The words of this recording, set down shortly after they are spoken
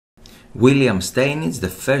Wilhelm Steinitz, the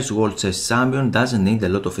first world chess champion, doesn't need a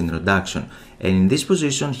lot of introduction, and in this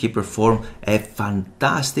position he performed a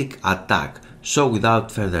fantastic attack. So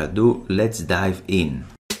without further ado, let's dive in.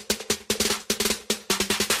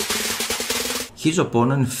 His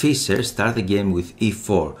opponent Fischer started the game with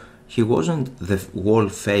e4. He wasn't the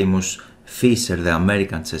world famous Fischer, the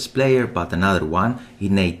American chess player, but another one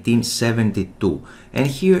in 1872. And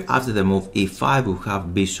here after the move e5 we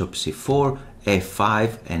have bishop c4,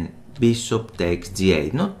 f5 and bishop takes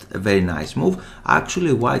g8. Not a very nice move.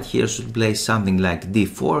 Actually white here should play something like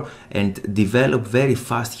d4 and develop very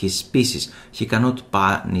fast his pieces. He cannot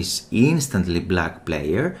punish instantly black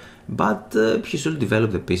player, but he should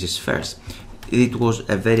develop the pieces first. It was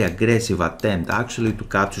a very aggressive attempt actually to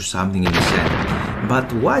capture something in the center.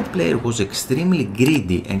 But white player was extremely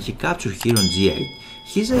greedy and he captured here on g8.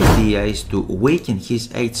 His idea is to weaken his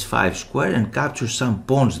h5 square and capture some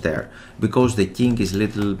pawns there, because the king is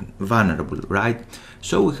little vulnerable, right?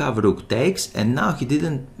 So we have rook takes, and now he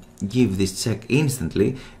didn't give this check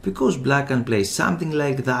instantly, because black can play something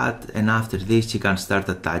like that, and after this he can start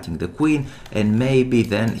attacking the queen, and maybe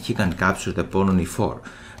then he can capture the pawn on e4.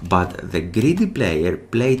 But the greedy player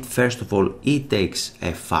played first of all e takes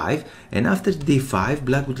f5, and after d5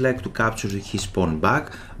 black would like to capture his pawn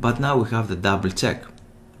back, but now we have the double check.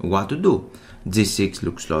 What to do? g6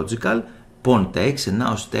 looks logical, pawn takes, and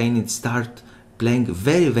now Steinitz start playing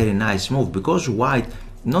very nice move, because white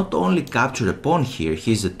not only capture a pawn here,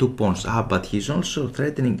 he's 2 pawns up, but he's also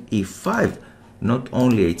threatening e5, not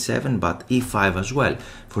only h7 but e5 as well.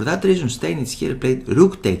 For that reason Steinitz here played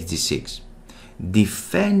rook takes g6,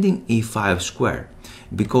 defending e5 square,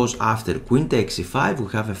 because after queen takes e5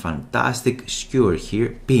 we have a fantastic skewer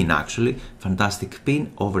here, pin actually, fantastic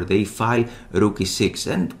pin over the e file, rook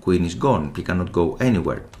e6, and queen is gone, he cannot go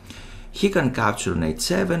anywhere. He can capture on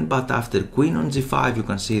h7, but after queen on g5 you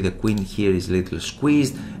can see the queen here is a little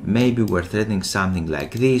squeezed. Maybe we're threatening something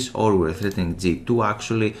like this, or we're threatening g2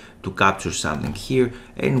 actually to capture something here,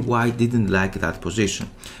 and white didn't like that position.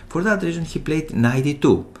 For that reason he played knight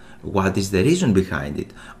e2. What is the reason behind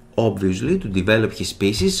it? Obviously to develop his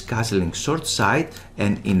pieces, castling short side,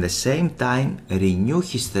 and in the same time renew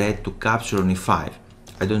his threat to capture on e5.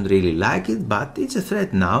 I don't really like it, but it's a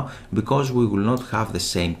threat now, because we will not have the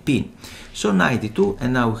same pin. So knight e2,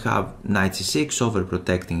 and now we have knight c6 over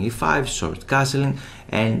protecting e5, short castling,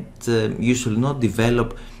 and you should not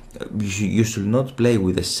develop, you should not play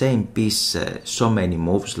with the same piece so many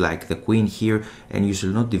moves like the queen here, and you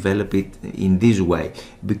should not develop it in this way,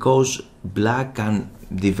 because black can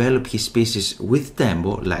develop his pieces with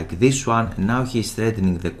tempo like this one, and now he is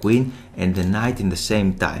threatening the queen and the knight in the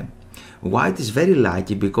same time. White is very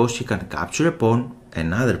lucky because he can capture a pawn,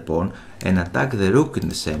 another pawn, and attack the rook in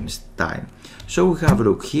the same time. So we have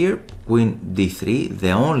rook here, queen d3,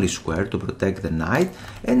 the only square to protect the knight,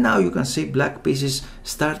 and now you can see black pieces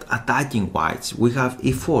start attacking whites. We have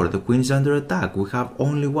e4, the queen is under attack, we have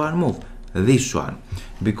only one move, this one,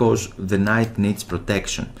 because the knight needs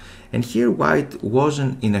protection. And here white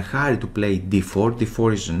wasn't in a hurry to play d4,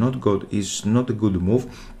 d4 is not a good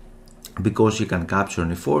move, because he can capture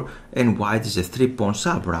on e4, and white is a 3 pawns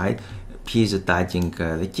up, right? He's attacking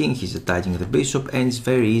the king, he's attacking the bishop, and it's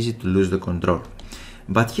very easy to lose the control.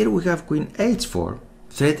 But here we have queen h4,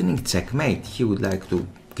 threatening checkmate. He would like to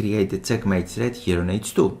create a checkmate threat here on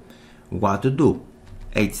h2. What to do?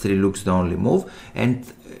 h3 looks the only move, and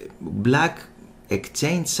black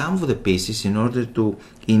exchanged some of the pieces in order to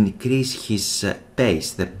increase his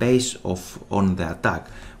pace, the pace on the attack.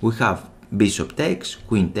 We have bishop takes,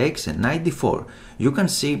 queen takes, and knight d4. You can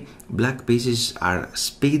see black pieces are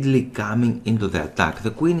speedily coming into the attack.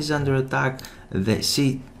 The queen is under attack, the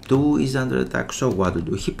c2 is under attack, so what to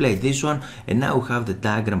do? He played this one, and now we have the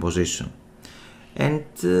diagram position. And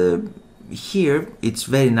here it's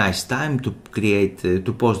very nice time to create,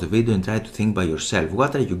 to pause the video and try to think by yourself.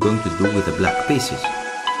 What are you going to do with the black pieces?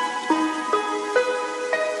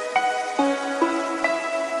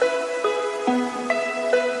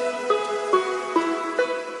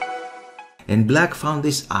 And black found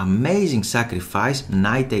this amazing sacrifice,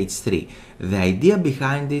 knight h3. The idea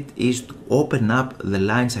behind it is to open up the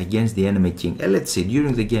lines against the enemy king. And let's see,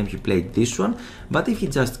 during the game he played this one, but if he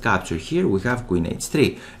just captured here, we have queen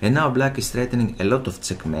h3. And now black is threatening a lot of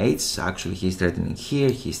checkmates. Actually, he's threatening here,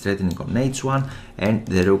 he's threatening on h1, and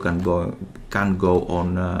the rook can go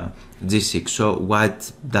on g6. So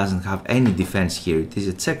white doesn't have any defense here, it is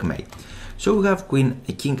a checkmate. So we have king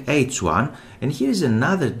h1, and here is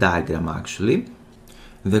another diagram actually.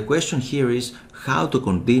 The question here is how to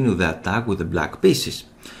continue the attack with the black pieces.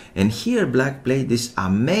 And here black played this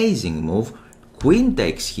amazing move, queen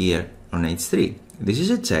takes here on h3. This is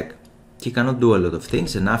a check, he cannot do a lot of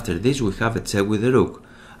things, and after this we have a check with the rook.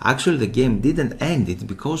 Actually the game didn't end it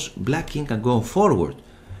because black king can go forward.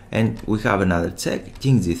 And we have another check,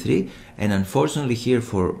 king g3, and unfortunately here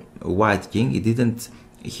for white king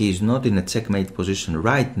he is not in a checkmate position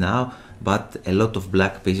right now, but a lot of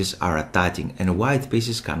black pieces are attacking and white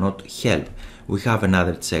pieces cannot help. We have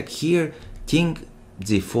another check here, king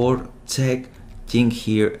g4, check, king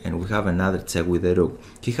here, and we have another check with the rook.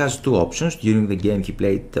 He has two options. During the game he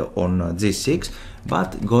played on g6,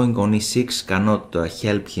 but going on e6 cannot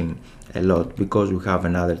help him a lot because we have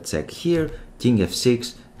another check here, king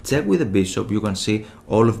f6, check with the bishop. You can see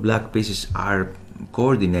all of black pieces are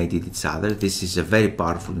coordinated each other. This is a very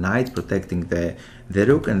powerful knight protecting the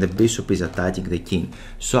rook, and the bishop is attacking the king.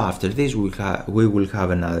 So after this we will have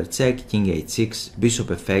another check, king h6, bishop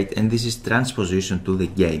f8, and this is transposition to the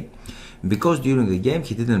game. Because during the game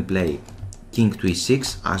he didn't play king to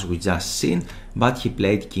e6 as we just seen, but he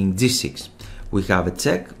played king g6. We have a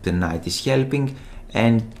check, the knight is helping,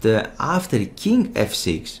 and after king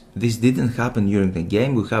f6, this didn't happen during the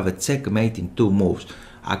game, we have a checkmate in 2 moves.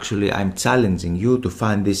 Actually, I'm challenging you to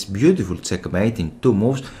find this beautiful checkmate in 2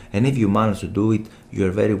 moves, and if you manage to do it, you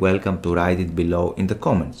are very welcome to write it below in the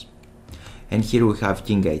comments. And here we have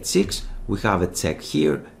king h6, we have a check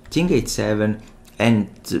here, king h7, and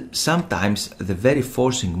sometimes the very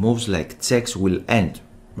forcing moves like checks will end,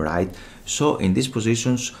 right? So in these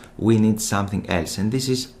positions we need something else, and this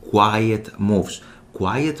is quiet moves.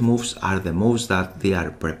 Quiet moves are the moves that they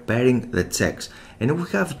are preparing the checks. And we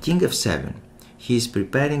have king f7. He is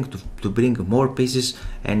preparing to bring more pieces,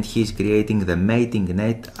 and he is creating the mating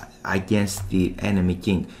net against the enemy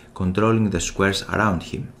king, controlling the squares around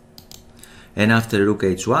him. And after rook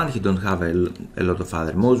h1 he don't have a lot of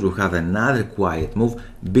other moves. We have another quiet move,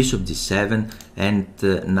 bishop g7, and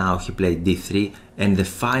now he played d3, and the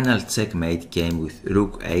final checkmate came with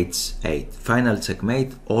rook h8. Final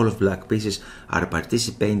checkmate, all of black pieces are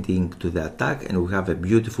participating to the attack, and we have a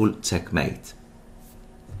beautiful checkmate.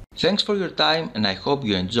 Thanks for your time, and I hope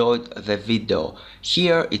you enjoyed the video.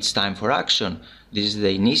 Here it's time for action. This is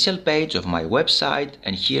the initial page of my website,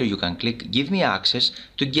 and here you can click Give me access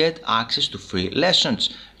to get access to free lessons.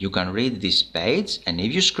 You can read this page, and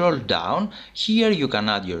if you scroll down, here you can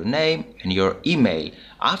add your name and your email.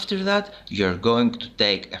 After that, you're going to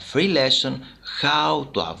take a free lesson how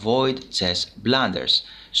to avoid chess blunders.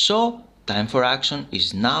 So, time for action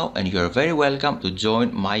is now, and you're very welcome to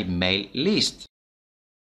join my mail list.